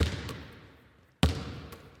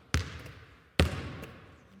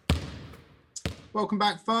Welcome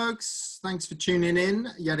back, folks. Thanks for tuning in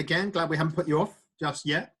yet again. Glad we haven't put you off just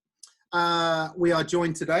yet. We are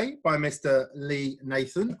joined today by Mr. Lee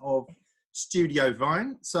Nathan of Studio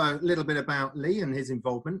Vine. So a little bit about Lee and his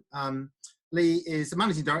involvement. Lee is the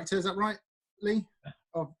managing director, is that right, Lee?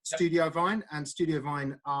 Of Studio Vine, and Studio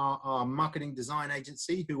Vine are our marketing design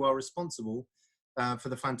agency who are responsible for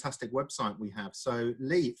the fantastic website we have. So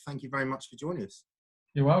Lee, thank you very much for joining us.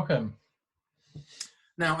 You're welcome.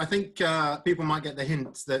 Now, I think people might get the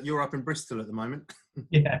hint that you're up in Bristol at the moment.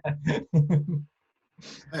 Yeah.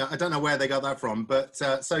 I don't know where they got that from, but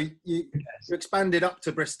so you expanded up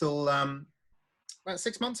to Bristol about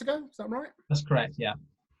 6 months ago, is that right? That's correct, yeah.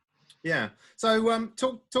 Yeah. So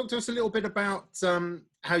talk to us a little bit about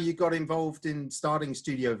how you got involved in starting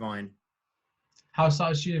Studio Vine. How I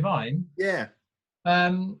started Studio Vine? Yeah.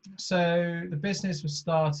 So the business was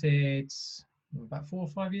started about 4 or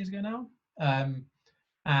 5 years ago now.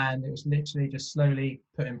 And it was literally just slowly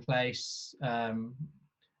put in place and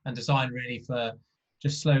designed really for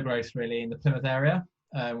just slow growth really in the Plymouth area,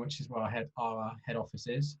 which is where our head office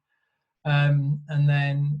is. And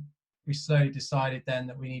then we slowly decided then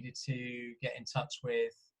that we needed to get in touch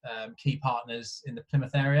with key partners in the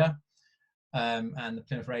Plymouth area. And the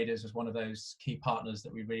Plymouth Raiders was one of those key partners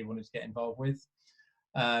that we really wanted to get involved with.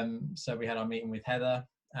 So we had our meeting with Heather,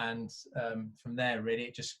 and from there really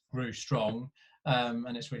it just grew strong.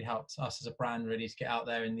 And it's really helped us as a brand really to get out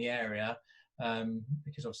there in the area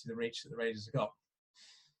because obviously the reach that the Raiders have got.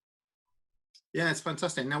 Yeah, it's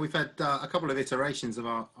fantastic. Now we've had a couple of iterations of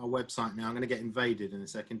our website now. I'm going to get invaded in a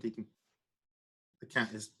second. The cat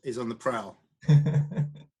is on the prowl.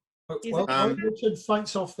 Well, Richard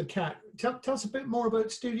fights off the cat. Tell us a bit more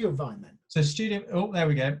about Studio Vine then. So there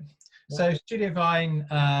we go. So Studio Vine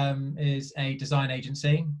is a design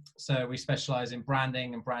agency. So we specialize in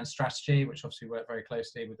branding and brand strategy, which obviously work very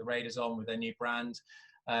closely with the Raiders on with their new brand,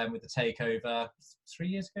 with the takeover 3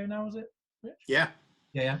 years ago now, was it, Rich? Yeah.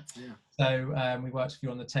 So we worked with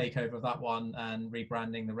you on the takeover of that one and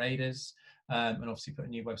rebranding the Raiders, and obviously put a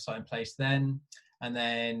new website in place then. And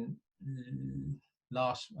then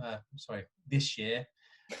this year,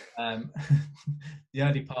 the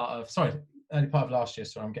early part of last year,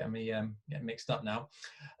 sorry, I'm getting mixed up now.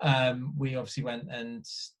 We obviously went and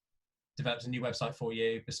developed a new website for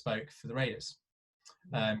you, bespoke for the Raiders,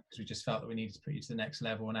 because we just felt that we needed to put you to the next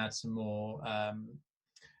level and add some more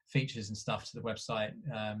features and stuff to the website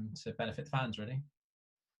to benefit the fans, really.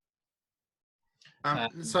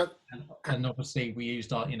 And obviously we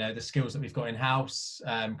used our, the skills that we've got in house,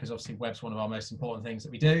 because obviously web's one of our most important things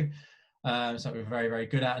that we do. Something we're very, very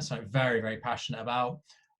good at, and something very, very passionate about.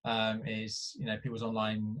 Is people's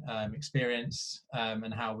online experience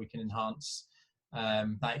and how we can enhance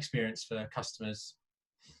that experience for customers.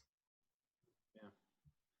 Yeah.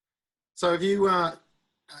 So have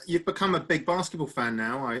you've become a big basketball fan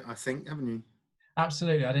now, I think, haven't you?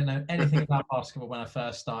 Absolutely. I didn't know anything about basketball when I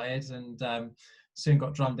first started, and soon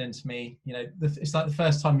got drummed into me. It's like the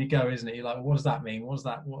first time you go, isn't it? You're like, well, what does that mean? Why is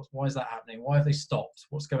that happening? Why have they stopped?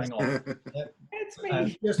 What's going on? It's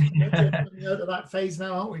me. Just coming out of that phase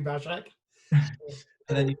now, aren't we, Bashak?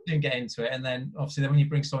 And then you soon get into it, and then obviously when you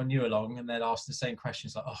bring someone new along and they're asked the same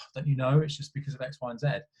questions, like, oh, don't you know? It's just because of X, Y, and Z.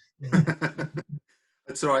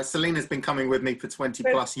 That's all right. Selena's been coming with me for 20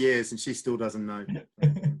 plus years, and she still doesn't know.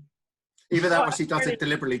 Either that or she does it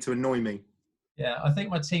deliberately to annoy me. Yeah, I think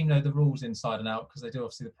my team know the rules inside and out because they do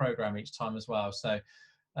obviously the program each time as well. So,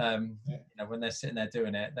 when they're sitting there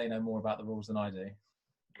doing it, they know more about the rules than I do.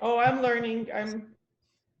 Oh, I'm learning.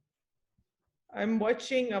 I'm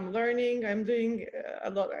watching. I'm learning. I'm doing a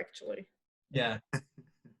lot actually. Yeah.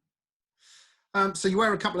 So you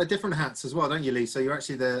wear a couple of different hats as well, don't you, Lee? So you're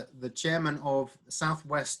actually the chairman of the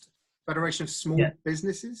Southwest Federation of Small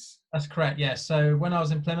Businesses. That's correct. Yeah. So when I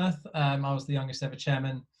was in Plymouth, I was the youngest ever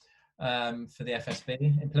chairman for the FSB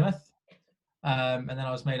in Plymouth. And then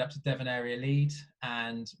I was made up to Devon area lead.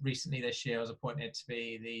 And recently this year, I was appointed to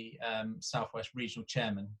be the Southwest regional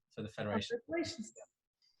chairman for the Federation. Congratulations.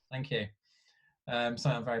 Thank you.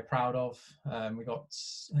 Something I'm very proud of. We got,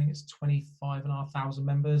 I think it's 25,500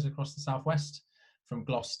 members across the Southwest from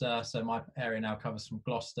Gloucester. So my area now covers from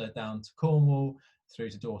Gloucester down to Cornwall through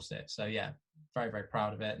to Dorset. So yeah, very, very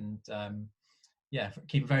proud of it. And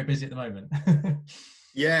keep very busy at the moment.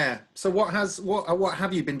 Yeah. So what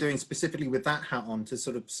have you been doing specifically with that hat on to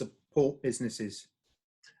sort of support businesses?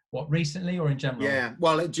 What, recently or in general? Yeah.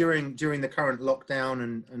 Well, during the current lockdown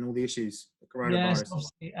and all the issues, the coronavirus. Yes,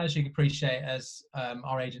 obviously, as you can appreciate, as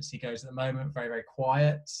our agency goes at the moment, very, very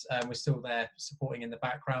quiet. We're still there supporting in the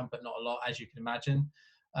background, but not a lot, as you can imagine.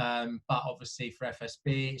 But obviously for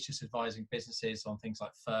FSB, it's just advising businesses on things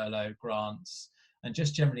like furlough, grants, and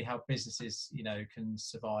just generally how businesses, you know, can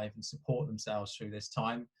survive and support themselves through this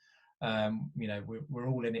time. You know, we're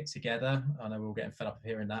all in it together. I know we're all getting fed up of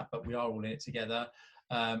hearing that, but we are all in it together.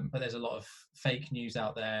 But there's a lot of fake news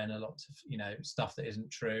out there and a lot of, you know, stuff that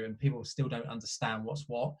isn't true, and people still don't understand what's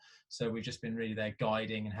what. So we've just been really there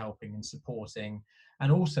guiding and helping and supporting.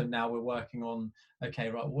 And also now we're working on, okay,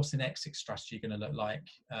 right, what's the Ep.6 strategy going to look like?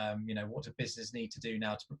 You know, what do businesses need to do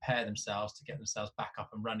now to prepare themselves to get themselves back up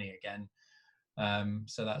and running again?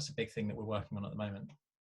 So that's a big thing that we're working on at the moment.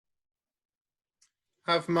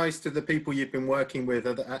 Have most of the people you've been working with,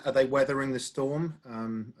 are they weathering the storm?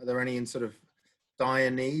 Are there any in sort of dire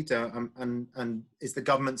need? And is the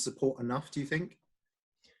government support enough, do you think?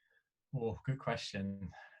 Oh, good question.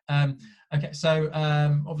 Okay, so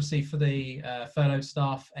obviously for the furloughed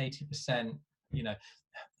staff, 80%, you know,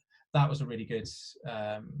 that was a really good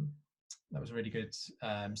scheme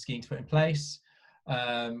to put in place.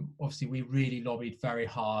 Obviously, we really lobbied very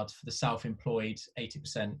hard for the self-employed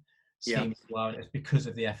 80% scheme as well. And it's because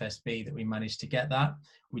of the FSB that we managed to get that.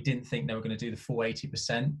 We didn't think they were going to do the full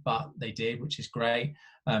 80%, but they did, which is great.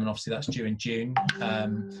 And obviously that's due in June.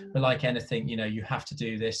 But like anything, you know, you have to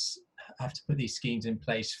do this, have to put these schemes in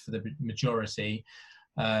place for the majority.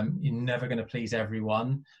 You're never going to please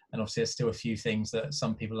everyone. And obviously there's still a few things that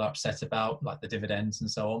some people are upset about, like the dividends and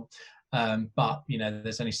so on. But, you know,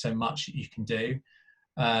 there's only so much you can do.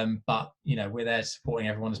 But, you know, we're there supporting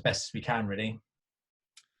everyone as best as we can, really.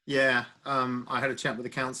 Yeah, I had a chat with the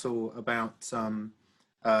council about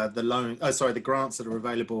the grants that are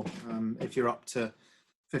available. If you're up to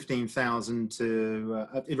 15,000 if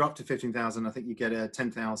you're up to 15,000, I think you get a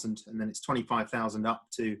 10,000, and then it's 25,000 up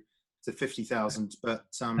to 50,000. But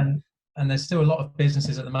and there's still a lot of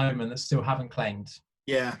businesses at the moment that still haven't claimed.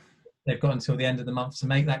 Yeah, they've got until the end of the month to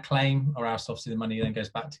make that claim, or else obviously the money then goes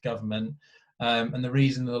back to government. And the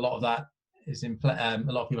reason that a lot of that is a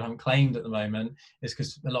lot of people haven't claimed at the moment is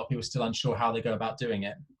because a lot of people are still unsure how they go about doing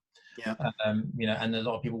it. Yeah. You know, and a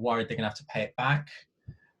lot of people worried they're going to have to pay it back,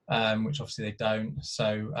 which obviously they don't.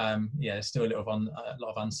 So yeah, there's still a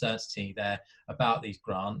lot of uncertainty there about these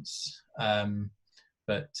grants.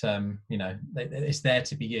 But you know, it's there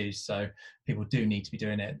to be used, so people do need to be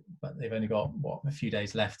doing it, but they've only got a few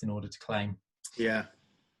days left in order to claim. Yeah.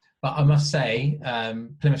 But I must say,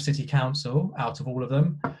 Plymouth City Council, out of all of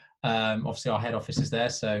them, obviously our head office is there,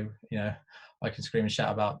 so you know I can scream and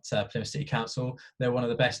shout about Plymouth City Council. They're one of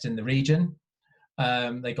the best in the region.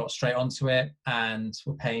 They got straight onto it and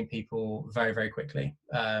were paying people very, very quickly.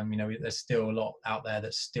 You know, there's still a lot out there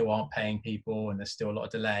that still aren't paying people, and there's still a lot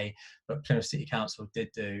of delay, but Plymouth City Council did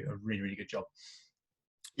do a really, really good job.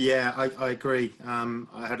 Yeah, I agree.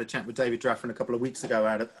 I had a chat with David Draffin a couple of weeks ago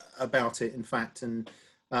about it, in fact, and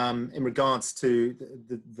in regards to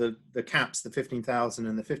the caps, the 15,000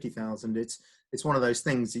 and the 50,000, it's one of those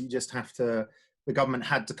things that you just have to. The government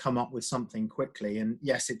had to come up with something quickly, and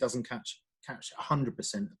yes, it doesn't catch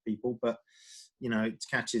 100% of people, but you know, it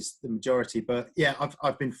catches the majority. But yeah,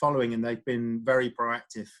 I've been following, and they've been very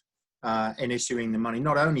proactive in issuing the money.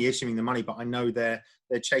 Not only issuing the money, but I know they're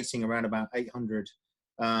chasing around about 800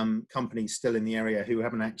 companies still in the area who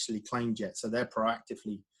haven't actually claimed yet. So they're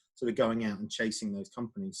proactively sort of going out and chasing those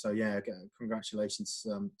companies. So yeah, congratulations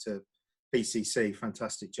to PCC.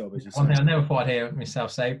 Fantastic job, as you say. I never thought I'd hear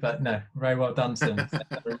myself say, but no, very well done to them.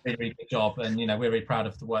 Really, really good job, and you know, we're really proud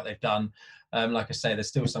of the work they've done. Like I say, there's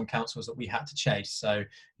still some councils that we had to chase, so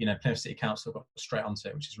you know, Plymouth City Council got straight onto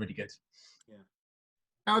it, which is really good. Yeah.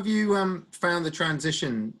 How have you found the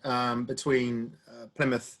transition between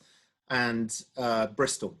Plymouth and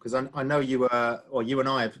Bristol? Because I know you and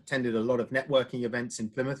I have attended a lot of networking events in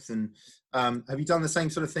Plymouth, and have you done the same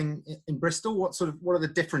sort of thing in Bristol? What are the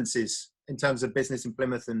differences in terms of business in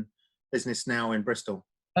Plymouth and business now in Bristol?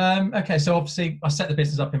 Okay, so obviously I set the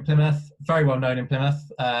business up in Plymouth, very well known in Plymouth,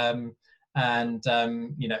 and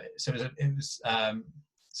you know, so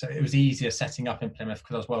it was easier setting up in Plymouth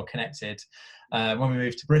because I was well connected. When we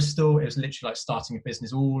moved to Bristol, it was literally like starting a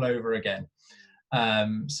business all over again.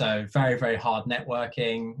 So very, very hard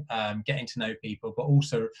networking, getting to know people, but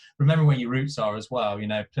also remember where your roots are as well. You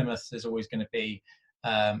know, Plymouth is always going to be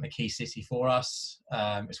a key city for us.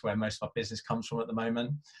 It's where most of our business comes from at the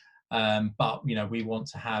moment. But, you know, we want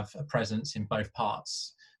to have a presence in both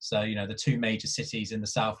parts. So, you know, the two major cities in the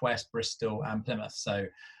southwest, Bristol and Plymouth. So,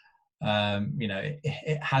 you know,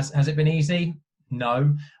 has it been easy?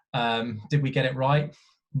 No. Did we get it right?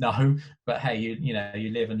 No. But hey, you know, you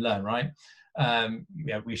live and learn, right?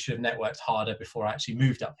 we should have networked harder before I actually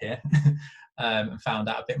moved up here and found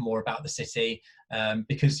out a bit more about the city,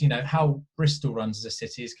 because how Bristol runs as a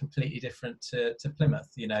city is completely different to Plymouth.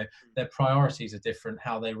 Their priorities are different,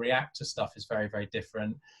 how they react to stuff is very, very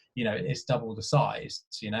different. It's double the size,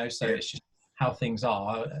 so it's just how things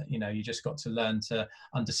are. You just got to learn to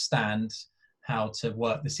understand how to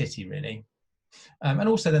work the city, really. And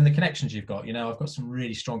also then the connections you've got. I've got some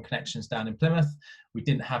really strong connections down in Plymouth. We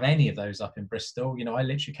didn't have any of those up in Bristol. I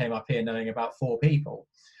literally came up here knowing about 4 people.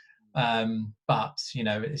 But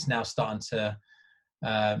it's now starting to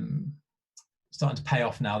pay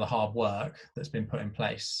off now, the hard work that's been put in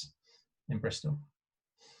place in Bristol.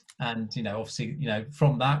 And obviously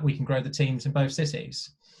from that we can grow the teams in both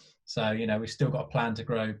cities. So we've still got a plan to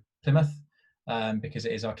grow Plymouth, because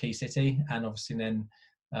it is our key city, and obviously then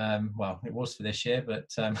it was for this year, but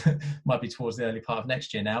might be towards the early part of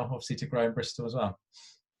next year now, obviously, to grow in Bristol as well.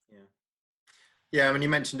 Yeah, I mean, you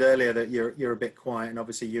mentioned earlier that you're a bit quiet, and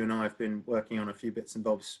obviously you and I have been working on a few bits and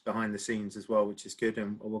bobs behind the scenes as well, which is good,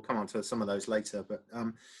 and we'll come on to some of those later. But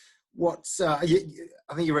I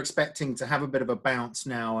think you're expecting to have a bit of a bounce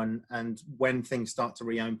now, and when things start to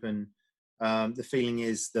reopen, the feeling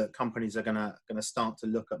is that companies are gonna start to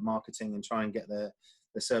look at marketing and try and get their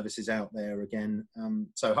services out there again.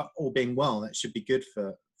 So all being well, that should be good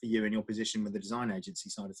for you in your position with the design agency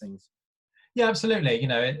side of things. Yeah, absolutely.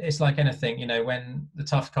 It's like anything. When the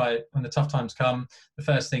tough times come, the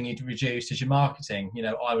first thing you'd reduce is your marketing.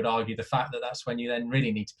 I would argue the fact that that's when you then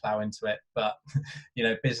really need to plow into it. But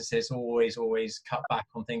businesses always cut back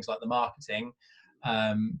on things like the marketing.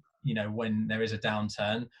 When there is a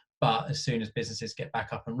downturn. But as soon as businesses get back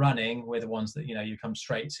up and running, we're the ones that you come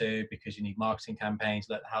straight to, because you need marketing campaigns.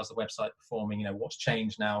 How's the website performing? What's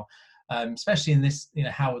changed now, especially in this.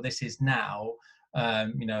 How this is now. A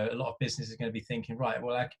lot of businesses are going to be thinking, right,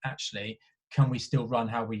 well, actually, can we still run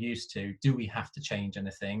how we used to? Do we have to change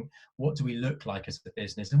anything? What do we look like as a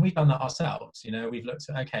business? And we've done that ourselves. We've looked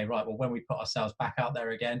at, okay, right, well, when we put ourselves back out there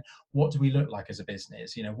again, what do we look like as a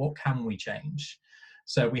business? What can we change?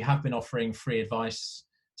 So we have been offering free advice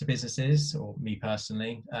to businesses, or me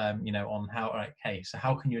personally, on how, okay, so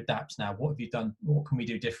how can you adapt now? What have you done? What can we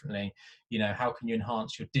do differently? How can you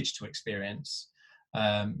enhance your digital experience?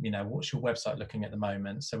 What's your website looking at the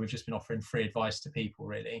moment? So we've just been offering free advice to people,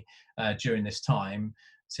 really, during this time,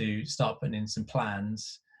 to start putting in some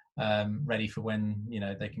plans ready for when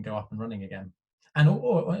they can go up and running again. And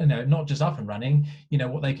or not just up and running,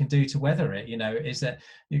 what they can do to weather it. Is that,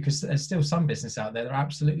 because there's still some business out there that are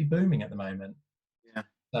absolutely booming at the moment. Yeah.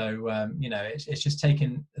 So it's just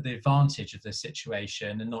taking the advantage of the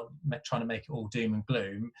situation and not trying to make it all doom and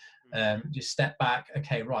gloom. Just step back.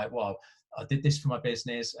 Okay, right. Well, I did this for my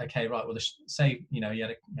business. Okay, right. Well, say you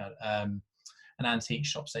had an antique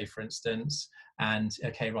shop, say, for instance, and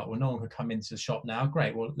okay, right. Well, no one could come into the shop now.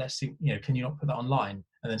 Great. Well, let's see. Can you not put that online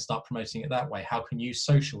and then start promoting it that way? How can you use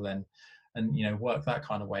social then, and work that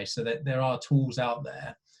kind of way? So that there are tools out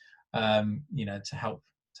there, to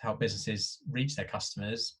help businesses reach their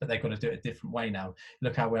customers, but they've got to do it a different way now.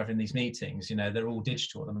 Look how we're having these meetings. They're all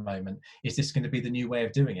digital at the moment. Is this going to be the new way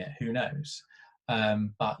of doing it? Who knows?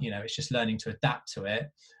 But it's just learning to adapt to it,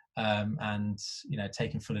 and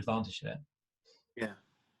taking full advantage of it. Yeah,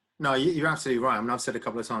 no, you're absolutely right. I mean, I've said a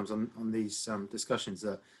couple of times on these discussions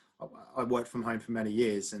that I worked from home for many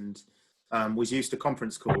years and was used to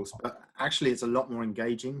conference calls, but actually it's a lot more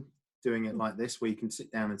engaging doing it like this, where you can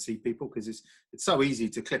sit down and see people, because it's so easy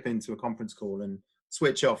to clip into a conference call and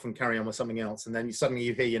switch off and carry on with something else, and then suddenly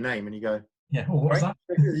you hear your name and you go, yeah, well, what was that?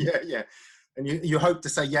 yeah. And you hope to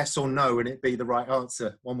say yes or no and it be the right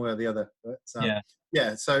answer, one way or the other. But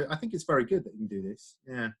yeah, so I think it's very good that you can do this.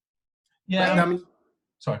 Yeah.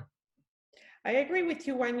 Sorry. I agree with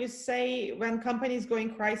you when you say when companies go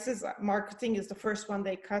in crisis, marketing is the first one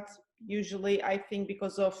they cut, usually, I think,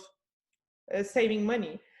 because of saving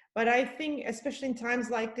money. But I think, especially in times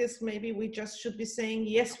like this, maybe we just should be saying,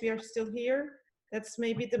 yes, we are still here. That's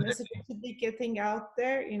maybe the message to be getting out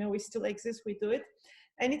there. We still exist, we do it.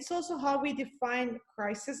 And it's also how we define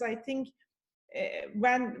crisis. I think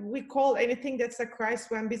when we call anything that's a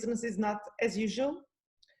crisis when business is not as usual.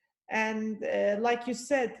 And like you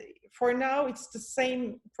said, for now, it's the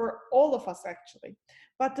same for all of us, actually.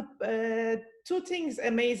 But the two things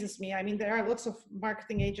amazes me. I mean, there are lots of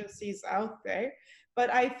marketing agencies out there, but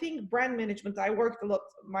I think brand management, I worked a lot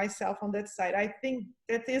myself on that side. I think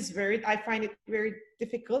that is I find it very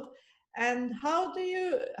difficult. And how do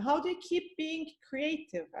you keep being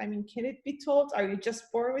creative? I mean, can it be taught? Are you just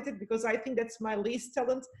born with it? Because I think that's my least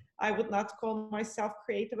talent. I would not call myself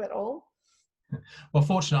creative at all. Well,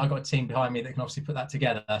 fortunately, I've got a team behind me that can obviously put that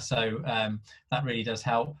together. So that really does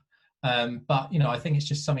help. But, you know, I think it's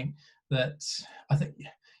just something that I think,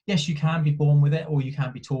 yes, you can be born with it or you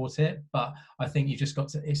can be taught it. But I think you just got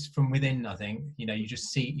to, it's from within, I think, you know, you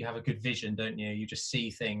just see, you have a good vision, don't you? You just see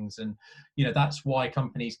things. And, you know, that's why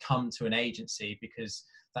companies come to an agency, because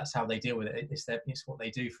that's how they deal with it. It's what they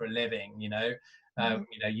do for a living, you know.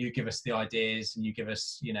 You know, you give us the ideas and you give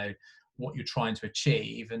us, you know, what you're trying to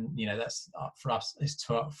achieve, and you know that's for us. It's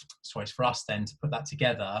for us then to put that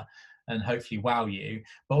together and hopefully wow you,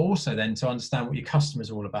 but also then to understand what your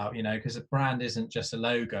customers are all about. You know, because a brand isn't just a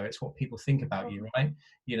logo; it's what people think about you, right?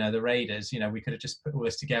 You know, the Raiders. You know, we could have just put all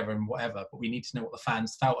this together and whatever, but we need to know what the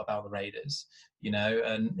fans felt about the Raiders. You know,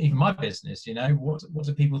 and even my business. You know, what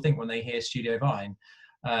do people think when they hear Studio Vine?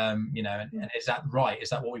 You know, and is that right? Is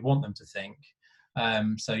that what we want them to think?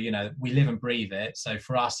 So, you know, we live and breathe it. So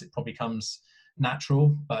for us, it probably comes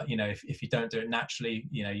natural, but, you know, if you don't do it naturally,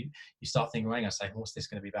 you know, you start thinking, hang on a second, what's this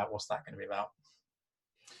going to be about? What's that going to be about?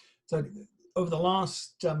 So over the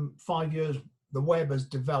last 5 years, the web has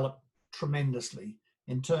developed tremendously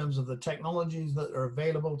in terms of the technologies that are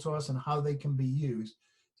available to us and how they can be used.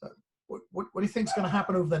 So what do you think is going to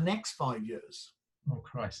happen over the next 5 years? Oh,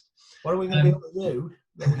 Christ. What are we going to be able to do?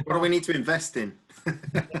 What do we need to invest in?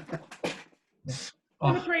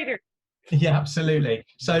 Trader. Yeah, absolutely.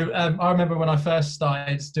 So I remember when I first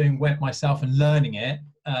started doing web myself and learning it,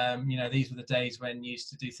 you know, these were the days when you used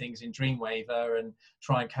to do things in Dreamweaver and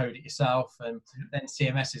try and code it yourself. And then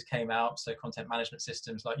CMSs came out, so content management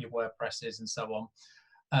systems like your WordPresses and so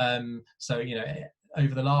on. So, you know,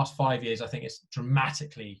 over the last 5 years, I think it's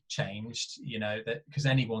dramatically changed, you know, that because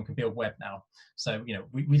anyone can build web now. So, you know,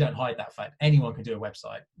 we don't hide that fact. Anyone can do a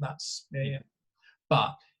website. That's, you know,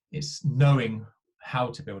 but it's knowing how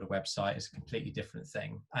to build a website is a completely different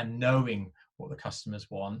thing, and knowing what the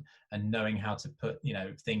customers want and knowing how to put, you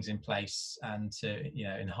know, things in place and to, you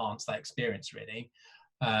know, enhance that experience really.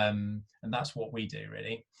 And that's what we do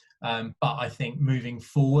really. But I think moving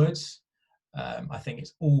forward, I think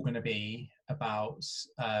it's all going to be about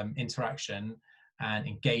interaction and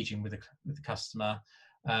engaging with the customer,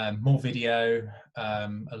 more video,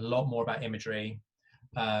 a lot more about imagery,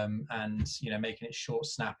 and you know, making it short,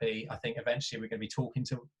 snappy. I think eventually we're going to be talking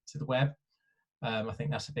to the web. I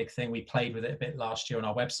think that's a big thing. We played with it a bit last year on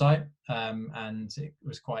our website, and it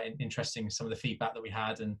was quite interesting, some of the feedback that we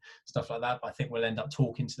had and stuff like that. But I think we'll end up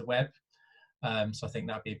talking to the web. So I think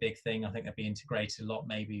that'd be a big thing. I think that'd be integrated a lot,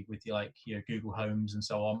 maybe with your Google Homes and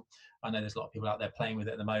so on. I know there's a lot of people out there playing with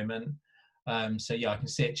it at the moment. So yeah, I can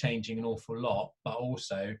see it changing an awful lot, but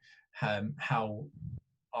also how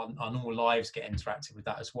our normal lives get interacted with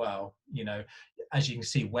that as well. You know, as you can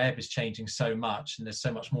see, web is changing so much, and there's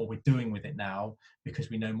so much more we're doing with it now because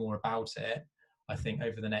we know more about it. I think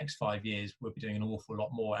over the next 5 years, we'll be doing an awful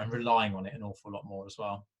lot more and relying on it an awful lot more as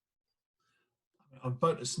well. I'm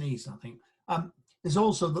about to sneeze, I think. There's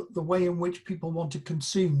also the way in which people want to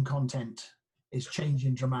consume content is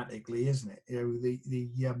changing dramatically, isn't it? You know,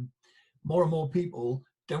 the more and more people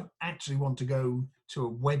don't actually want to go to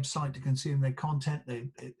a website to consume their content.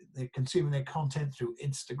 They're consuming their content through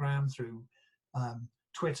Instagram, through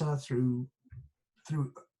Twitter, through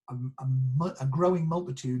a growing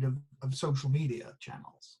multitude of social media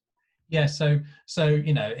channels. Yeah, so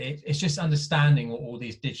you know, it's just understanding what all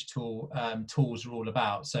these digital tools are all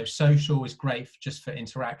about. So social is great just for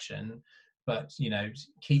interaction, but you know,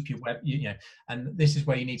 keep your web, you know, and this is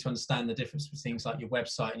where you need to understand the difference between things like your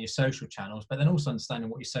website and your social channels, but then also understanding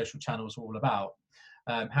what your social channels are all about.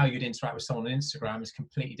 How you'd interact with someone on Instagram is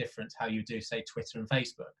completely different to how you do, say, Twitter and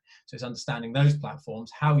Facebook. So it's understanding those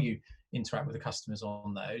platforms, how you interact with the customers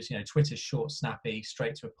on those. You know, Twitter's short, snappy,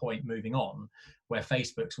 straight to a point, moving on, where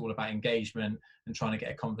Facebook's all about engagement and trying to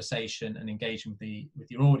get a conversation and engaging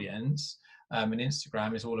with your audience. And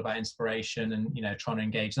Instagram is all about inspiration and, you know, trying to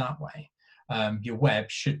engage that way. Your web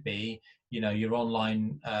should be, you know, your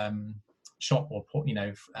online shop or, you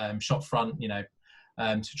know, shop front, you know,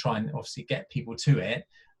 to try and obviously get people to it,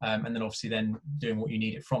 and then obviously then doing what you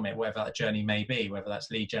need it from it, whatever that journey may be, whether that's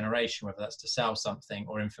lead generation, whether that's to sell something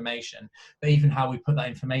or information. But even how we put that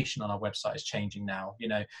information on our website is changing now. You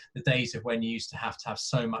know, the days of when you used to have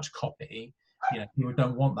so much copy, you know, people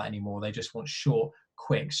don't want that anymore. They just want short,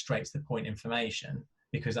 quick, straight to the point information,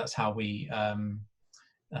 because that's how we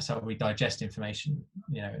digest information,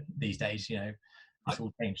 you know, these days. You know, it's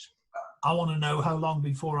all changed. I want to know how long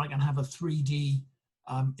before I can have a 3D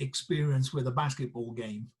experience with a basketball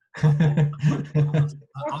game. Well,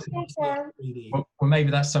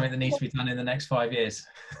 maybe that's something that needs to be done in the next 5 years.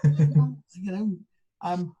 You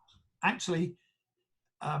know, actually,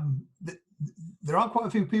 the there are quite a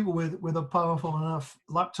few people with a powerful enough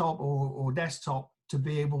laptop or desktop to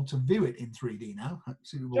be able to view it in 3D now.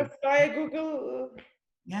 Just via Google.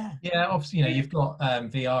 Yeah. Yeah, obviously, you've got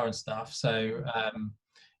VR and stuff. So,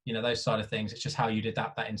 those side of things, it's just how you'd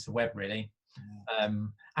adapt that into the web, really.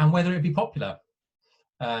 And whether it'd be popular.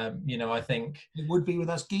 I think it would be with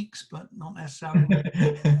us geeks, but not necessarily.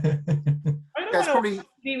 I don't want probably to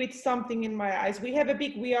be with something in my eyes. We have a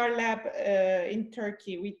big VR lab in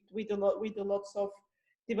Turkey. We do lots of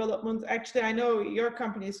development. Actually, I know your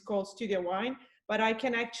company is called Studio Wine, but I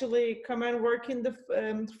can actually come and work in the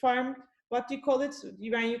farm. What do you call it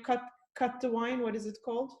when you cut the wine? What is it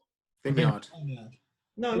called? vineyard.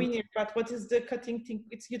 No, vineyard. But what is the cutting thing?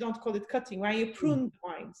 You don't call it cutting. When you prune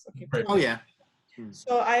wines. Okay. Oh yeah.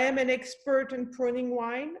 So I am an expert in pruning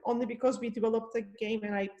wine only because we developed a game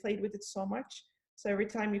and I played with it so much. So every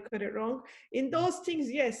time you cut it wrong. In those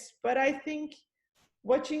things, yes. But I think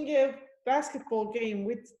watching a basketball game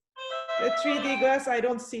with a 3D glass, I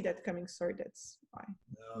don't see that coming. Sorry, that's why.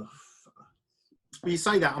 Well, you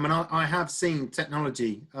say that. I mean, I have seen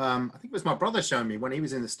technology. I think it was my brother showing me when he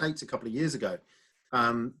was in the States a couple of years ago.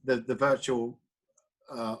 The virtual,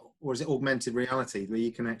 or is it augmented reality, where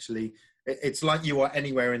you can actually, it's like you are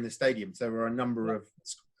anywhere in the stadium. So there are a number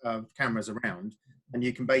of cameras around, and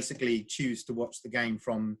you can basically choose to watch the game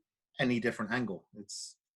from any different angle.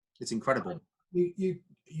 It's incredible. You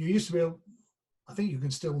used to be able, I think you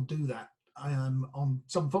can still do that. On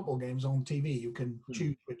some football games on TV, you can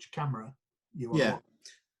choose which camera you want.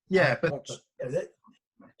 Yeah, but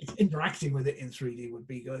interacting with it in 3D would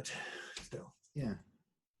be good still. Yeah.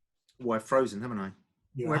 Well, I've frozen, haven't I?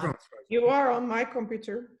 You are on my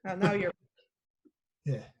computer, and now you're.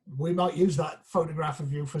 Yeah, we might use that photograph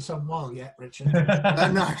of you for some while yet, Richard.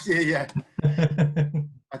 No, yeah.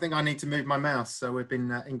 I think I need to move my mouse. So we've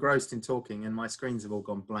been engrossed in talking, and my screens have all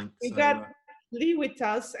gone blank. We got Lee with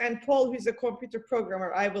us, and Paul, who's a computer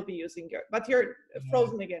programmer. I will be using it, but you're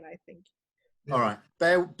frozen again, I think. All right,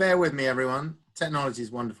 bear with me, everyone. Technology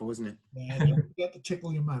is wonderful, isn't it? Yeah, don't forget to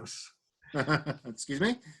tickle your mouse. Excuse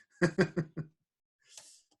me.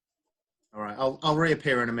 All right, I'll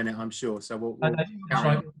reappear in a minute, I'm sure. So we'll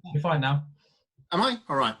you're fine now. Am I?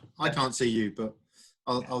 All right. I can't see you, but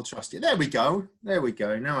I'll trust you. There we go. There we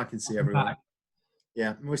go. Now I can see everyone.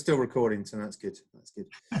 Yeah, we're still recording, so that's good. That's good.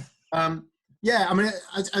 Yeah, I mean,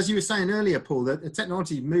 as you were saying earlier, Paul, the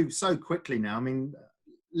technology moves so quickly now. I mean,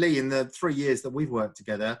 Lee, in the 3 years that we've worked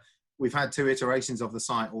together, we've had 2 iterations of the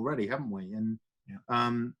site already, haven't we? And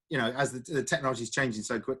as the technology is changing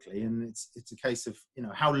so quickly, and it's a case of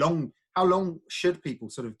how long should people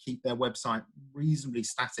sort of keep their website reasonably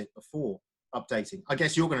static before updating? I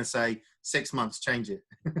guess you're going to say 6 months, change it.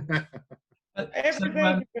 Every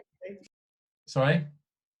day. Sorry?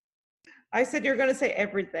 I said you're going to say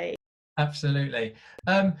every day. Absolutely.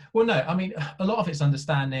 Well, no, I mean, a lot of it's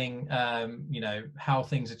understanding, how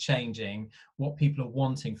things are changing, what people are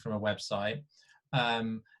wanting from a website.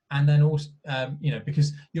 And then also,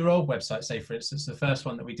 because your old website, say, for instance, the first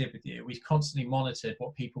one that we did with you, we constantly monitored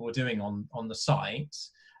what people were doing on the site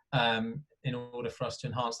in order for us to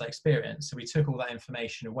enhance that experience. So we took all that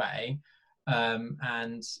information away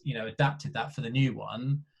and, adapted that for the new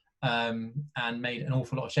one and made an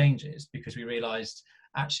awful lot of changes because we realized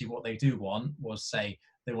actually what they do want was, say,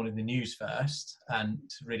 they wanted the news first and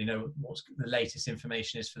to really know what the latest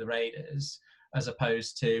information is for the Raiders, as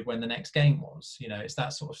opposed to when the next game was. It's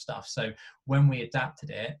that sort of stuff. So when we adapted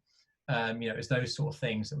it, it's those sort of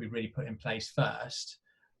things that we really put in place first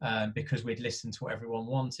because we'd listened to what everyone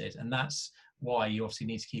wanted. And that's why you obviously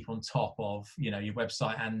need to keep on top of, your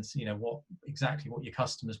website and, what your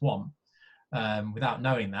customers want. Without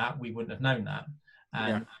knowing that, we wouldn't have known that.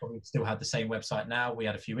 And we still had the same website now. We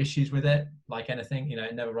had a few issues with it, like anything,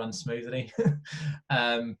 it never runs smoothly.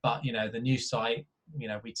 But, the new site,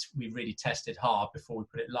 we really tested hard before we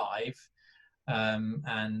put it live.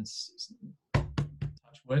 And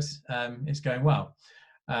touch wood, it's going well.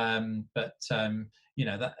 But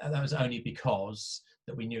that was only because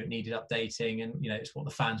that we knew it needed updating and, it's what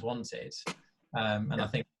the fans wanted. I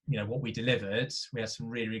think, what we delivered, we had some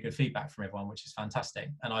really, really good feedback from everyone, which is fantastic.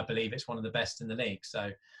 And I believe it's one of the best in the league.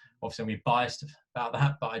 So obviously I'm biased about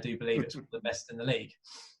that, but I do believe it's one of the best in the league.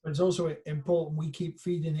 But it's also important we keep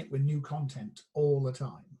feeding it with new content all the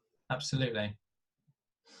time. Absolutely.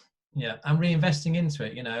 Yeah. And reinvesting into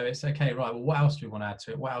it, it's okay, right, well, what else do we want to add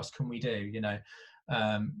to it? What else can we do?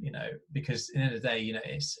 Because at the end of the day,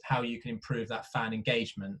 it's how you can improve that fan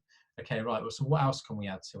engagement. Okay, right, well, so what else can we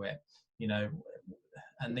add to it?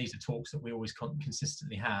 And these are talks that we always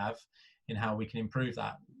consistently have in how we can improve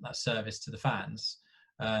that service to the fans,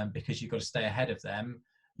 because you've got to stay ahead of them,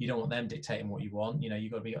 you don't want them dictating what you want.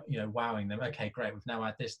 You've got to be, wowing them. Okay, great, we've now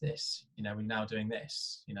had this, we're now doing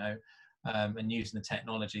this, and using the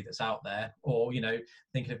technology that's out there, or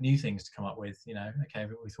thinking of new things to come up with. Okay,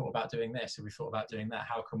 we thought about doing this, or we thought about doing that.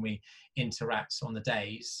 How can we interact on the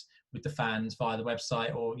days with the fans via the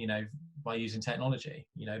website, or by using technology?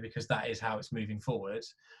 Because that is how it's moving forward.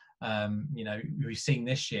 We've seen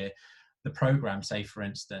this year the program, say for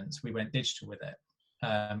instance, we went digital with it,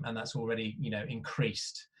 and that's already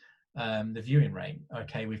increased the viewing rate.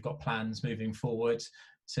 Okay, we've got plans moving forward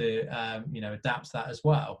to adapt that as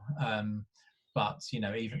well, but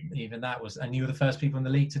even that was, and you were the first people in the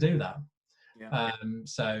league to do that.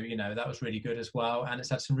 So that was really good as well, and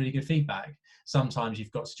it's had some really good feedback. Sometimes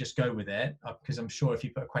you've got to just go with it, because I'm sure if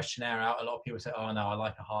you put a questionnaire out, a lot of people say, oh no, I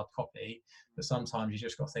like a hard copy. But sometimes you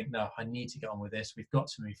just got to think, no, I need to get on with this. We've got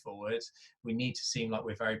to move forward. We need to seem like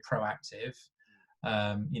we're very proactive.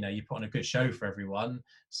 You put on a good show for everyone,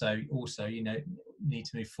 so also need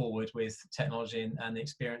to move forward with technology and the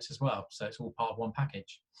experience as well. So it's all part of one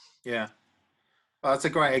package. Yeah. Well, that's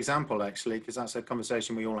a great example, actually, because that's a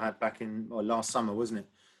conversation we all had back in last summer, wasn't it?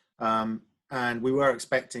 And we were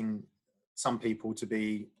expecting some people to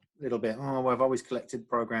be a little bit, oh, well, I've always collected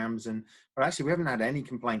programs, but actually we haven't had any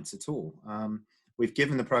complaints at all. We've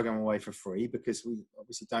given the program away for free because we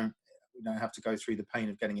obviously don't have to go through the pain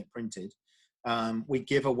of getting it printed. We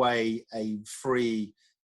give away a free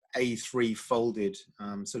A3 folded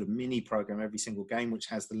sort of mini program every single game, which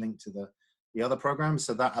has the link to the other programs.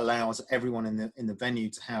 So that allows everyone in the venue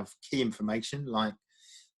to have key information like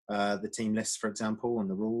the team lists, for example, and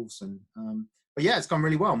the rules. But yeah, it's gone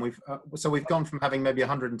really well. And we've gone from having maybe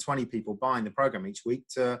 120 people buying the program each week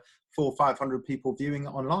to 400 or 500 people viewing it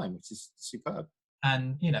online, which is superb.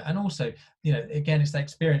 And and also again, it's the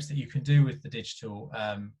experience that you can do with the digital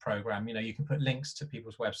program. You can put links to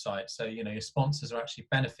people's websites, so your sponsors are actually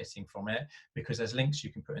benefiting from it, because there's links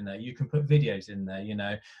you can put in there. You can put videos in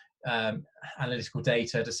there, analytical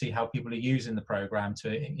data to see how people are using the program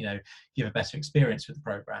to give a better experience with the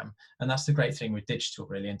program. And that's the great thing with digital,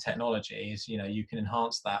 really, and technology is you can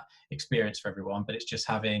enhance that experience for everyone, but it's just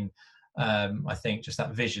having I think just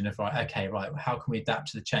that vision of right, how can we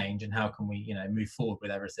adapt to the change, and how can we move forward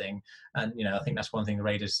with everything. And I think that's one thing the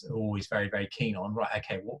Raiders are always very, very keen on. Right,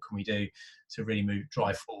 okay, what can we do to really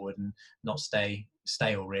drive forward and not stay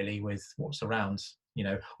stale really with what's around.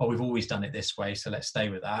 We've always done it this way, so let's stay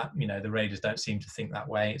with that. The Raiders don't seem to think that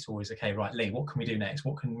way. It's always, okay, right, Lee, what can we do next?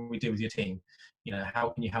 What can we do with your team? How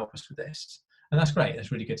can you help us with this? And that's great.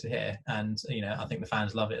 That's really good to hear. And, I think the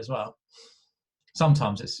fans love it as well.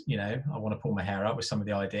 Sometimes it's, I want to pull my hair out with some of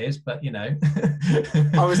the ideas, but,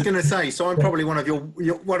 I was going to say, so I'm probably one of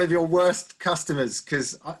your worst customers,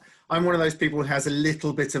 because I'm one of those people who has a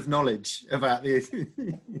little bit of knowledge about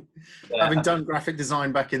having done graphic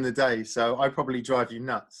design back in the day. So I probably drive you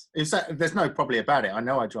nuts. There's no probably about it. I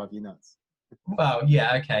know I drive you nuts. Well,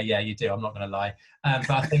 yeah, okay, yeah, you do. I'm not going to lie.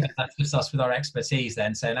 But I think that's just us with our expertise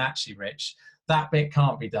then saying, actually, Rich, that bit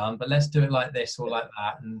can't be done, but let's do it like this or like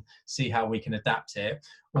that and see how we can adapt it.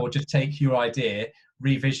 Or just take your idea,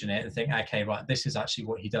 revision it and think, okay, right, this is actually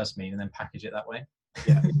what he does mean, and then package it that way.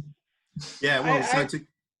 Yeah. Yeah, well,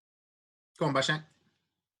 go on, Bashak.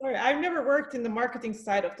 Sorry, I've never worked in the marketing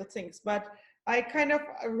side of the things, but I kind of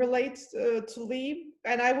relate to Lee,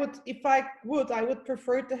 and I would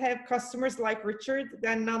prefer to have customers like Richard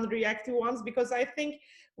than non-reactive ones, because I think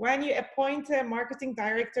when you appoint a marketing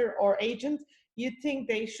director or agent, you think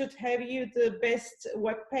they should have you the best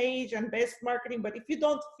web page and best marketing, but if you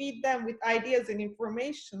don't feed them with ideas and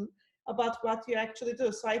information about what you actually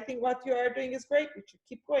do. So I think what you are doing is great, Richard.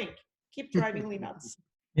 Keep going. Keep driving Lee nuts.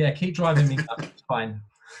 Yeah, keep driving me nuts. It's fine.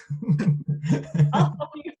 You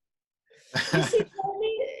see, for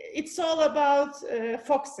me, it's all about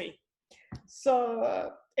Foxy.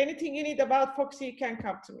 So anything you need about Foxy, you can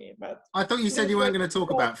come to me. But I thought you said you weren't going to talk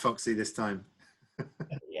about Foxy this time.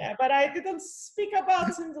 Yeah, but I didn't speak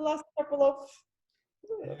about in the last couple of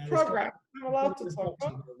programs. I'm allowed to talk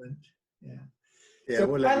about. Yeah,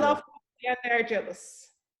 so I love Foxy and they're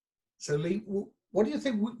jealous. So Lee, what do you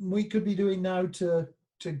think we could be doing now to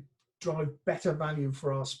drive better value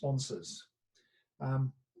for our sponsors?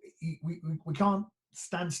 We can't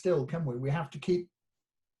stand still, can we? We have to keep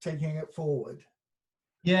taking it forward.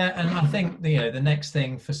 Yeah, and I think the next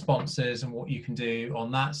thing for sponsors and what you can do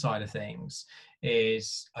on that side of things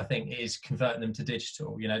is converting them to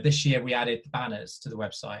digital. This year we added the banners to the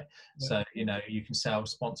website, so you can sell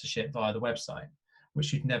sponsorship via the website,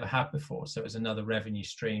 which you'd never had before. So it was another revenue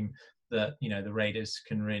stream that, you know, the raiders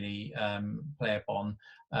can really play upon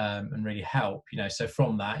and really help, you know. So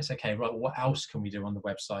from that, it's okay, right, what else can we do on the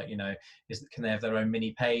website? You know, can they have their own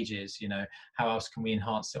mini pages? You know, how else can we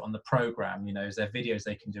enhance it on the program? You know, is there videos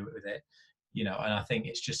they can do it with it? You know, and I think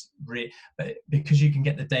it's just but because you can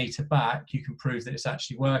get the data back, you can prove that it's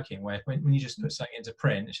actually working. Where when you just put something into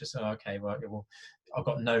print, it's just, oh, okay, well, I've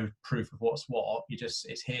got no proof of what's what.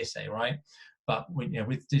 It's hearsay, right? But when, you know,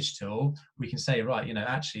 with digital, we can say, right, you know,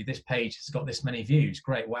 actually this page has got this many views.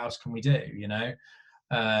 Great. What else can we do? You know,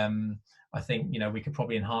 I think, you know, we could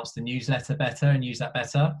probably enhance the newsletter better and use that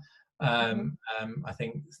better. I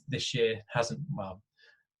think this year hasn't, well,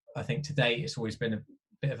 I think to date it's always been a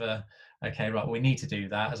bit of a, okay, right, we need to do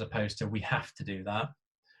that, as opposed to we have to do that.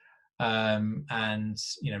 And,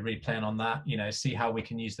 you know, really playing on that, you know, see how we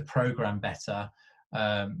can use the program better.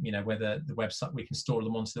 You know, whether the website, we can store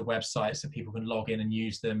them onto the website so people can log in and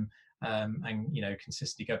use them, and, you know,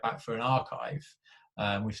 consistently go back for an archive.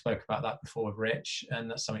 We've spoke about that before with Rich, and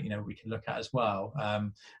that's something, you know, we can look at as well.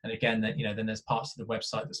 And again, that, you know, then there's parts of the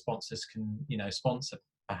website that sponsors can, you know, sponsor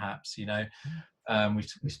perhaps, you know.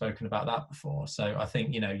 We've spoken about that before. So I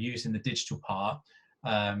think, you know, using the digital part,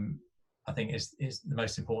 I think is the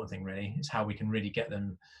most important thing, really. Is how we can really get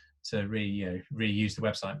them to really, you know, really use the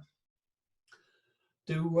website.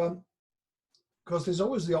 Because there's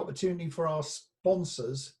always the opportunity for our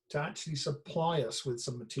sponsors to actually supply us with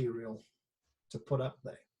some material to put up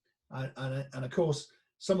there, and of course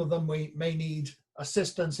some of them we may need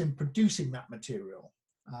assistance in producing that material.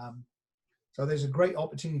 So there's a great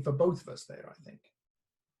opportunity for both of us there, I think.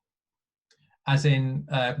 As in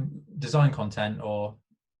design content, or?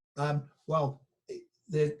 Well,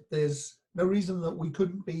 there's no reason that we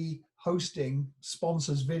couldn't be hosting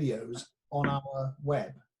sponsors' videos on our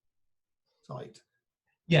web site.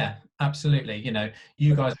 Yeah, absolutely. You know,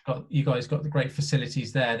 you guys got the great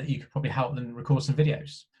facilities there that you could probably help them record some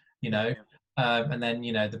videos, you know. And then,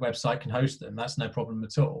 you know, the website can host them. That's no problem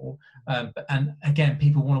at all. And again,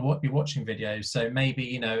 people want to be watching videos. So maybe,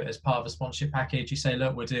 you know, as part of a sponsorship package, you say,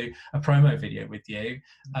 look, we'll do a promo video with you,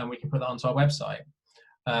 and we can put that onto our website.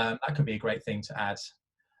 That could be a great thing to add.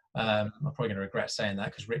 I'm probably going to regret saying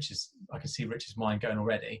that, because I can see Rich's mind going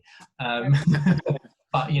already.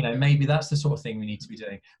 But, you know, maybe that's the sort of thing we need to be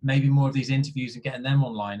doing. Maybe more of these interviews and getting them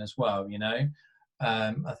online as well, you know.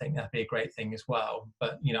 I think that'd be a great thing as well.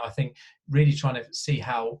 But, you know, I think really trying to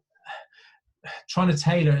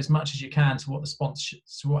tailor as much as you can to what the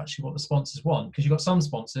sponsors want, because you've got some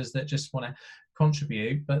sponsors that just want to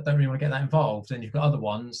contribute but don't really want to get that involved, and you've got other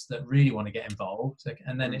ones that really want to get involved.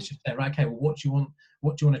 And then it's just right, okay, well, what do you want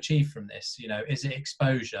to achieve from this? You know, is it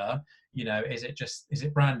exposure? You know, is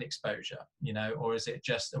it brand exposure? You know, or is it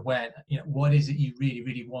just awareness? You know, what is it you really,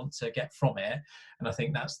 really want to get from it? And I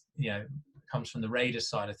think that's, you know, comes from the Raiders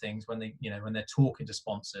side of things, when they're talking to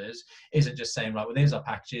sponsors, isn't just saying, right, well, there's our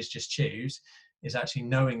packages, just choose. Is actually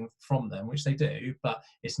knowing from them, which they do, but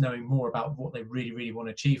it's knowing more about what they really, really want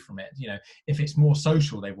to achieve from it. You know, if it's more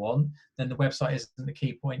social they want, then the website isn't the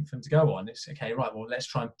key point for them to go on. It's okay, right, well, let's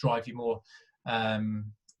try and drive you more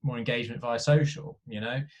engagement via social, you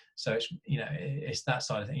know. So it's, you know, it's that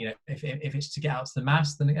side of thing. You know, if it's to get out to the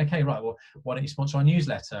mass, then okay, right, well, why don't you sponsor our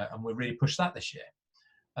newsletter, and we'll really push that this year.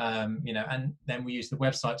 You know, and then we use the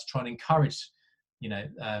website to try and encourage, you know,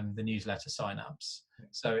 the newsletter sign-ups.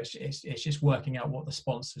 So it's just working out what the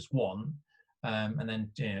sponsors want, and then,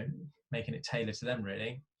 you know, making it tailored to them,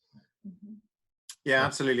 really. Yeah,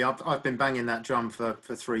 absolutely. I've been banging that drum for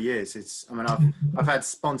 3 years. I've had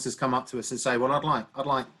sponsors come up to us and say, well, I'd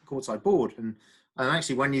like courtside board, and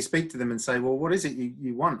actually when you speak to them and say, well, what is it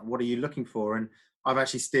you want? What are you looking for? And I've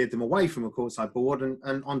actually steered them away from a courtside board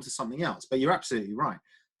and onto something else. But you're absolutely right.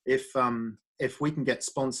 If we can get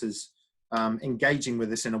sponsors engaging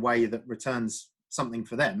with us in a way that returns something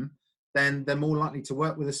for them, then they're more likely to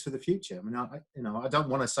work with us for the future. I mean, I don't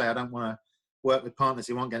want to say I don't want to work with partners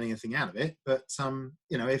who aren't getting anything out of it, but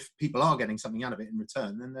you know, if people are getting something out of it in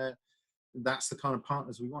return, then that's the kind of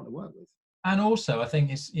partners we want to work with. And also, I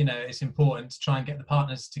think it's important to try and get the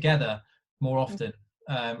partners together more often.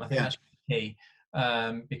 I think that's key.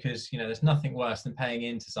 Because, you know, there's nothing worse than paying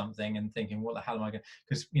into something and thinking, what the hell am I going to,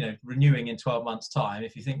 because, you know, renewing in 12 months time,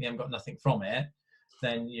 if you think they haven't got nothing from it,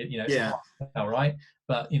 then all right.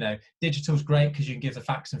 But, you know, digital's great because you can give the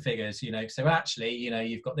facts and figures, you know, so actually, you know,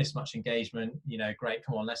 you've got this much engagement, you know, great,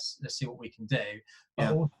 come on, let's see what we can do.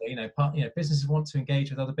 But also, you know, businesses want to engage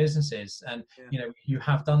with other businesses, and you know, you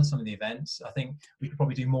have done some of the events. I think we could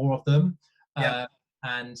probably do more of them,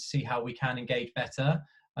 and see how we can engage better.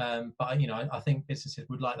 But, you know, I think businesses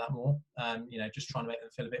would like that more, you know, just trying to make them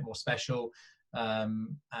feel a bit more special,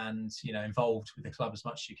 and involved with the club as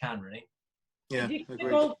much as you can, really. Yeah, Did you get a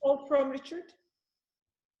agreed. gold ball from Richard?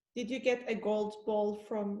 Did you get a gold ball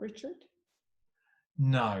from Richard?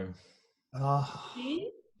 No.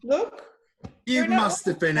 See? Look. You You're not must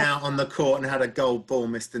have been out on the court and had a gold ball,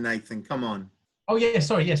 Mr. Nathan. Come on. Oh yeah,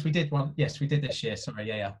 sorry. Yes, we did one. Yes, we did this year. Sorry.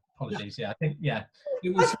 Yeah. Apologies. Yeah, I think. Yeah.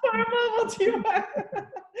 It was. That's horrible. What do you want?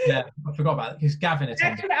 Yeah, I forgot about it because Gavin I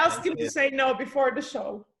attended. actually asked him to say no before the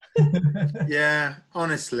show. Yeah,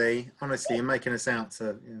 honestly, you're making us out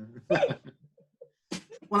to. Yeah.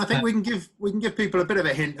 Well, I think we can give people a bit of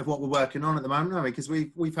a hint of what we're working on at the moment, haven't we? Because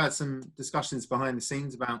we've had some discussions behind the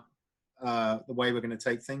scenes about the way we're going to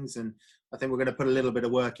take things, and I think we're going to put a little bit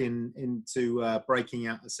of work into breaking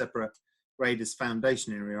out a separate Raiders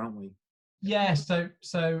Foundation area, aren't we? Yeah, so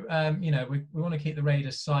we want to keep the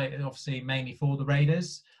Raiders site obviously mainly for the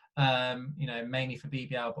Raiders, mainly for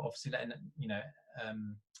BBL, but obviously letting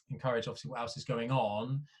encourage obviously what else is going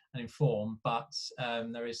on and inform. But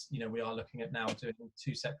there is, we are looking at now doing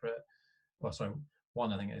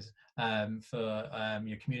one I think it is for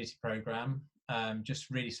your community program. Just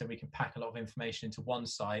really so we can pack a lot of information into one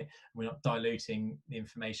site and we're not diluting the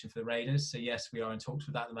information for the Raiders. So yes, we are in talks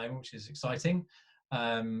with that at the moment, which is exciting.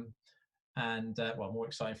 More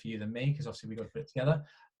exciting for you than me because obviously we've got to put it together.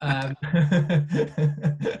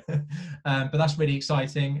 But that's really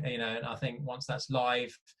exciting, and I think once that's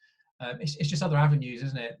live, it's just other avenues,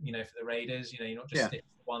 isn't it? For the Raiders, you're not just sticking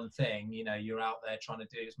to one thing. You're out there trying to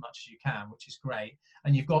do as much as you can, which is great.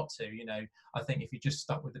 And you've got to, I think if you just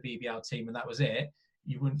stuck with the BBL team and that was it,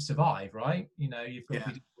 you wouldn't survive, right? You've got to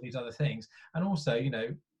be doing all these other things. And also,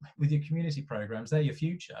 with your community programs, they're your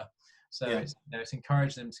future. So it's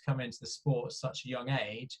encouraged them to come into the sport at such a young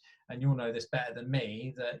age, and you'll know this better than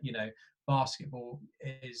me that basketball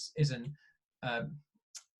isn't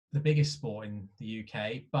the biggest sport in the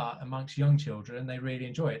UK, but amongst young children they really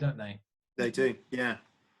enjoy it, don't they? They do, yeah.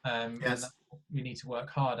 And we need to work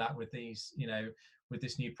hard at with these, with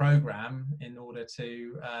this new program in order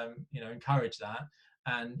to encourage that,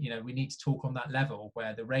 and we need to talk on that level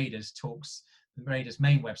where the Raiders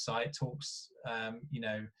main website talks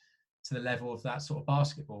to the level of that sort of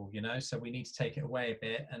basketball, so we need to take it away a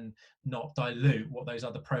bit and not dilute what those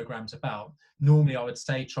other programs are about. Normally I would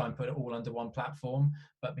say try and put it all under one platform,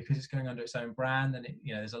 but because it's going under its own brand and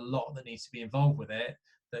there's a lot that needs to be involved with it,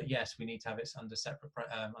 that yes, we need to have it under a separate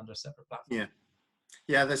platform.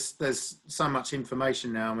 Yeah, there's so much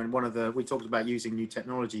information now. I mean, we talked about using new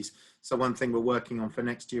technologies, so one thing we're working on for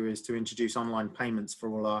next year is to introduce online payments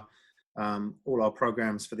for all our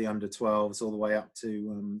programs for the under 12s all the way up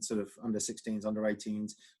to sort of under 16s, under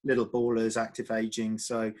 18s, little ballers, active aging,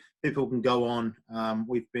 so people can go on.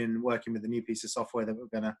 We've been working with a new piece of software that we're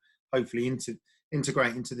going to hopefully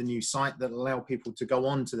integrate into the new site that will allow people to go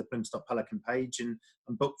on to the Plymstock Pelican page and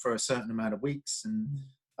book for a certain amount of weeks,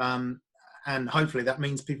 and hopefully that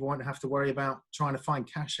means people won't have to worry about trying to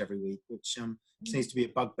find cash every week, which seems to be a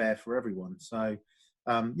bugbear for everyone. So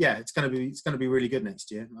it's going to be really good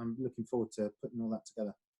next year. I'm looking forward to putting all that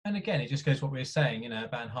together. And again, it just goes what we were saying,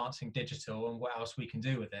 about enhancing digital and what else we can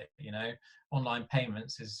do with it. Online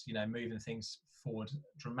payments is, moving things forward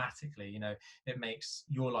dramatically. It makes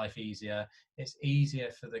your life easier. It's easier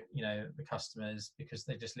for the, the customers because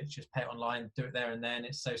they just literally just pay it online, do it there and then.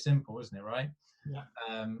 It's so simple, isn't it? Right. Yeah.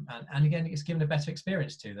 And again, it's given a better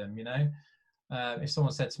experience to them. If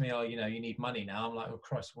someone said to me, "Oh, you need money now," I'm like, "Oh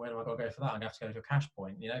Christ, where do I got to go for that? I'm gonna have to go to a cash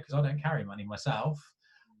point, because I don't carry money myself."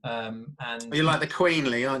 And you're like the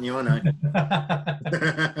Queenly, aren't you? I know. No,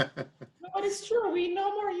 but it's true. We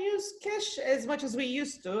no more use cash as much as we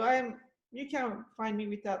used to. You can't find me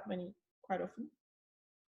with that money quite often.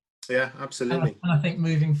 Yeah, absolutely. And I think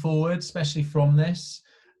moving forward, especially from this,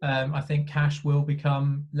 I think cash will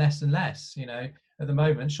become less and less. At the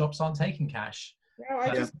moment, shops aren't taking cash. Yeah,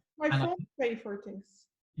 I just my phone pay for things.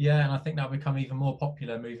 Yeah, and I think that'll become even more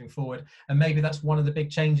popular moving forward. And maybe that's one of the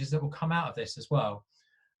big changes that will come out of this as well.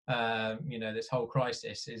 This whole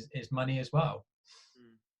crisis is money as well.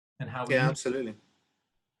 And how we absolutely.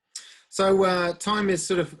 So time is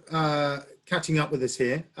sort of catching up with us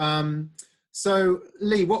here. So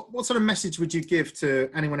Lee, what sort of message would you give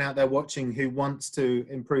to anyone out there watching who wants to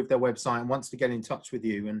improve their website and wants to get in touch with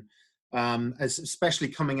you, and especially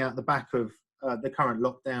coming out the back of the current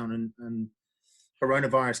lockdown and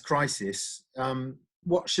coronavirus crisis,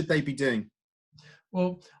 what should they be doing?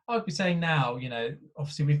 Well, I'd be saying now,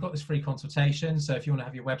 obviously we've got this free consultation. So if you want to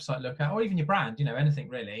have your website look at, or even your brand, anything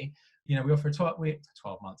really, we offer 12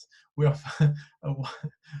 months. We offer a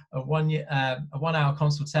 1 hour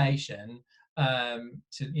consultation to,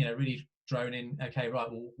 really drone in. Okay, right.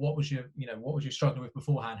 Well, what was your struggling with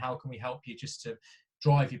beforehand? How can we help you just to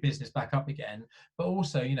drive your business back up again? But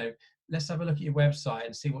also, let's have a look at your website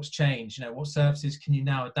and see what's changed. What services can you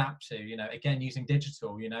now adapt to? Again, using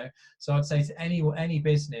digital. So I'd say to any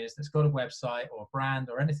business that's got a website or a brand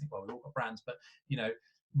or anything. Well, we've all got brands, but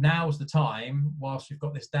now's the time, whilst we've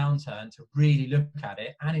got this downturn, to really look at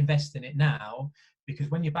it and invest in it now, because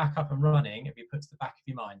when you're back up and running, it'll be put to the back of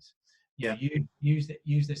your mind. You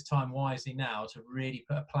use this time wisely now to really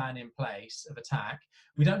put a plan in place of attack.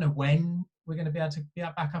 We don't know when we're going to be able to be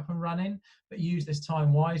back up and running, but use this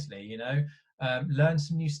time wisely. Learn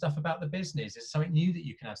some new stuff about the business. It's something new that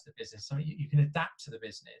you can add to the business, something you can adapt to the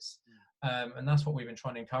business. And that's what we've been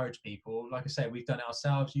trying to encourage people. Like I say, we've done it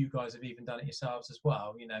ourselves. You guys have even done it yourselves as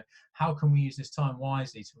well. How can we use this time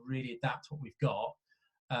wisely to really adapt what we've got,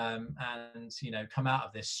 and come out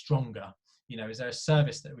of this stronger? Is there a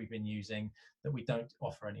service that we've been using that we don't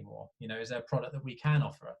offer anymore? Is there a product that we can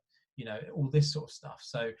offer? All this sort of stuff.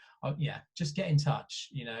 So just get in touch.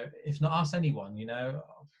 If not us, anyone.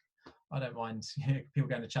 I don't mind people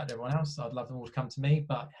going to chat to everyone else. I'd love them all to come to me,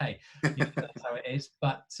 but hey, that's how it is.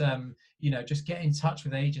 But just get in touch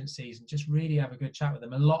with agencies and just really have a good chat with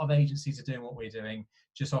them. A lot of agencies are doing what we're doing,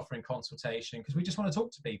 just offering consultation, because we just want to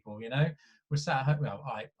talk to people. We're sat at home. Well,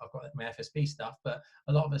 I've got my FSB stuff, but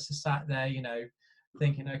a lot of us are sat there,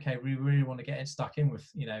 thinking, okay, we really want to get stuck in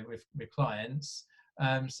with clients.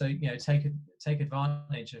 So take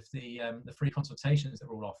advantage of the free consultations that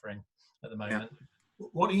we're all offering at the moment. Yeah.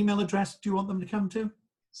 What email address do you want them to come to?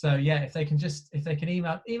 So if they can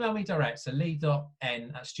email me direct, so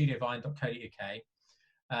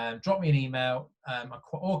lee.n@studiovine.co.uk. Drop me an email,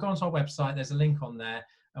 or go onto our website. There's a link on there,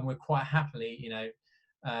 and we're quite happily,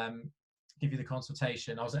 give you the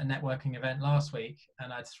consultation. I was at a networking event last week,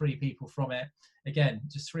 and I had 3 people from it. Again,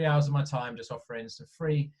 just 3 hours of my time, just offering some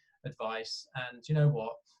free advice, and you know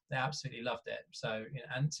what? They absolutely loved it. So,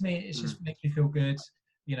 and to me, it just makes me feel good.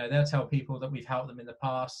 They'll tell people that we've helped them in the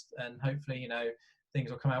past, and hopefully, things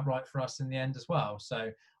will come out right for us in the end as well.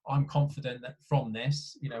 So I'm confident that from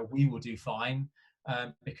this, we will do fine,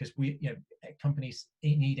 because companies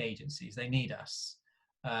need agencies, they need us.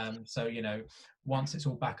 So, once it's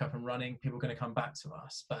all back up and running, people are going to come back to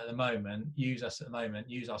us. But at the moment, use our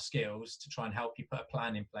skills to try and help you put a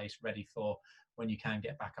plan in place ready for when you can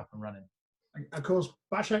get back up and running. Of course,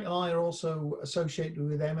 Bashak and I are also associated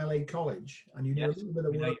with MLA College, and you do a little bit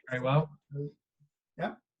of work. Very well.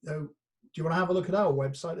 Yeah. So, do you want to have a look at our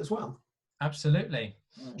website as well? Absolutely.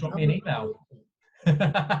 Drop me an email.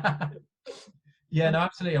 Yeah, no,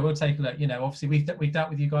 absolutely. I will take a look. Obviously we've dealt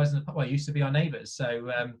with you guys in the used to be our neighbours.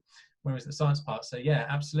 So when was the science part? So yeah,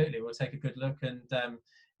 absolutely. We'll take a good look and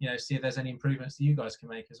see if there's any improvements that you guys can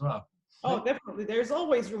make as well. Oh, definitely. There's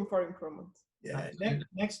always room for improvement. Yeah.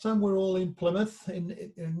 Next time we're all in Plymouth, in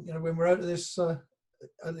when we're out of this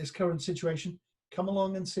current situation, come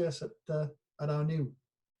along and see us at our new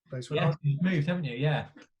place. You've moved, haven't you? Yeah.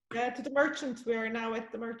 Yeah, to the Merchant. We are now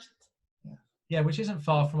at the Merchant. Yeah, which isn't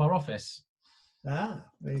far from our office.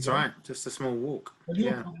 That's right. Just a small walk. Well,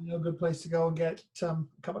 you're a good place to go and get a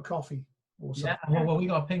cup of coffee. Yeah, well, we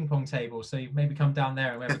got a ping pong table, so you maybe come down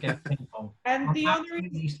there and we have a game of ping pong. And the only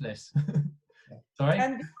useless. Sorry.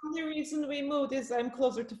 And the only reason we moved is I'm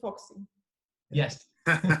closer to Foxy. Yes.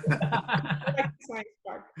 Like the science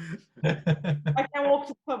park. I can walk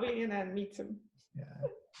to the pavilion and meet him. Yeah.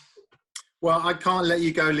 Well, I can't let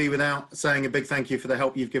you go, Lee, without saying a big thank you for the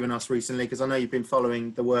help you've given us recently, because I know you've been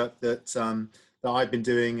following the work that I've been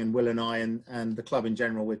doing, and Will and I, and the club in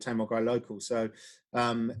general with Tamil Grow Local. So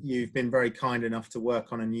you've been very kind enough to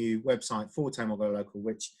work on a new website for Tamil Grow Local,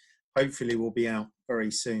 which hopefully will be out very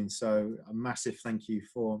soon. So a massive thank you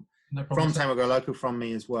from Tamil Grow Local, from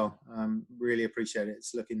me as well. Really appreciate it.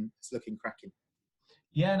 It's looking cracking.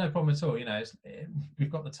 Yeah, no problem at all.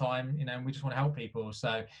 We've got the time, and we just want to help people.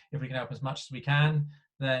 So if we can help as much as we can,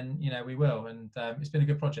 then, we will. And it's been a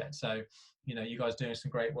good project. So, you guys doing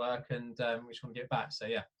some great work, and we just want to give it back. So,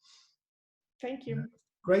 yeah. Thank you.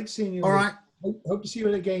 Great seeing you. All right. Hope to see you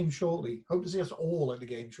at a game shortly. Hope to see us all at a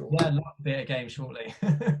game shortly. Yeah, I'd love to be at a game shortly.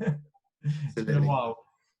 It's been a while.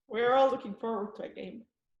 We're all looking forward to a game.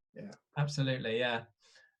 Yeah. Absolutely, yeah.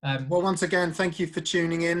 Well, once again, thank you for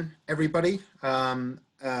tuning in, everybody.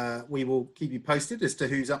 We will keep you posted as to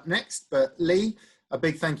who's up next. But Lee, a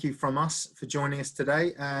big thank you from us for joining us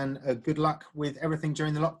today, and good luck with everything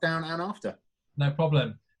during the lockdown and after. No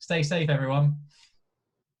problem. Stay safe, everyone.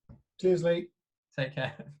 Cheers, Lee. Take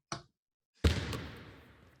care.